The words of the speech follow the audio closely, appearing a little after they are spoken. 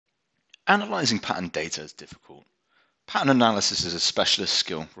Analyzing patent data is difficult. Patent analysis is a specialist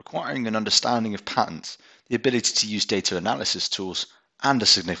skill requiring an understanding of patents, the ability to use data analysis tools, and a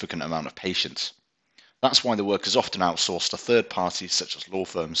significant amount of patience. That's why the work is often outsourced to third parties such as law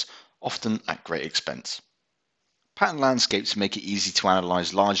firms, often at great expense. Patent landscapes make it easy to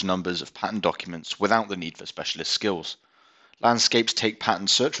analyze large numbers of patent documents without the need for specialist skills. Landscapes take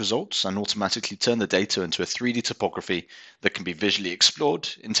patent search results and automatically turn the data into a 3D topography that can be visually explored,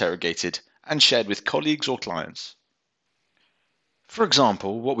 interrogated, and shared with colleagues or clients. For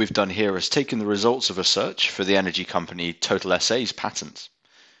example, what we've done here is taken the results of a search for the energy company Total SA's patents.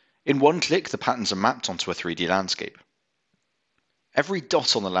 In one click, the patents are mapped onto a 3D landscape. Every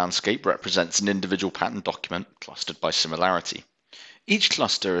dot on the landscape represents an individual patent document clustered by similarity. Each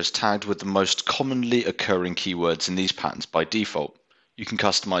cluster is tagged with the most commonly occurring keywords in these patents by default. You can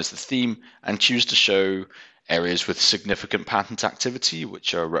customize the theme and choose to show areas with significant patent activity,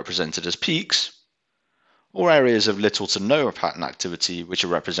 which are represented as peaks, or areas of little to no patent activity, which are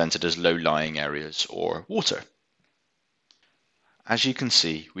represented as low-lying areas or water. As you can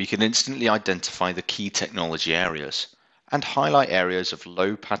see, we can instantly identify the key technology areas and highlight areas of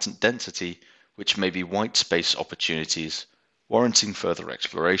low patent density, which may be white space opportunities warranting further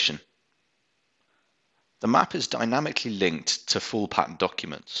exploration. The map is dynamically linked to full patent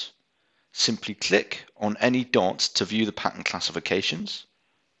documents. Simply click on any dot to view the patent classifications,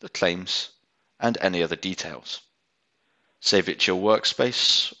 the claims, and any other details. Save it to your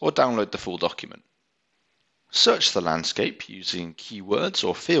workspace or download the full document. Search the landscape using keywords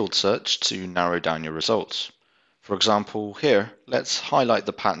or field search to narrow down your results. For example, here, let's highlight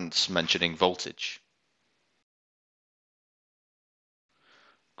the patents mentioning voltage.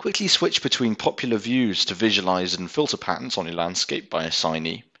 Quickly switch between popular views to visualize and filter patents on your landscape by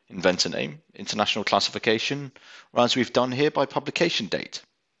assignee, inventor name, international classification, or as we've done here by publication date.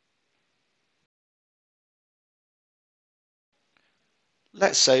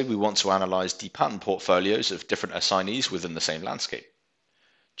 Let's say we want to analyze the patent portfolios of different assignees within the same landscape.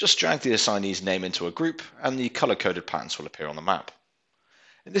 Just drag the assignee's name into a group and the color-coded patents will appear on the map.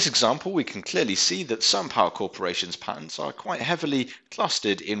 In this example, we can clearly see that some Power Corporation's patents are quite heavily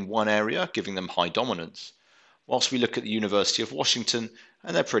clustered in one area, giving them high dominance, whilst we look at the University of Washington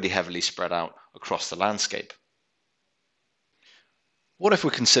and they're pretty heavily spread out across the landscape. What if we're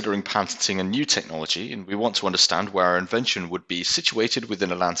considering patenting a new technology and we want to understand where our invention would be situated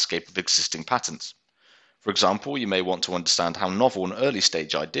within a landscape of existing patents? For example, you may want to understand how novel an early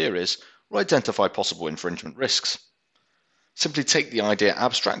stage idea is or identify possible infringement risks. Simply take the idea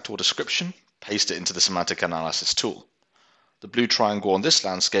abstract or description, paste it into the semantic analysis tool. The blue triangle on this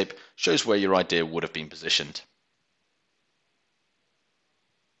landscape shows where your idea would have been positioned.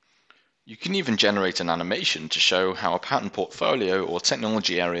 You can even generate an animation to show how a patent portfolio or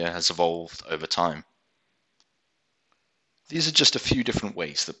technology area has evolved over time. These are just a few different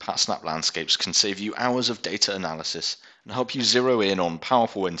ways that PatSnap landscapes can save you hours of data analysis and help you zero in on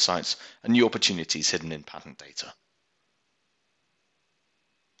powerful insights and new opportunities hidden in patent data.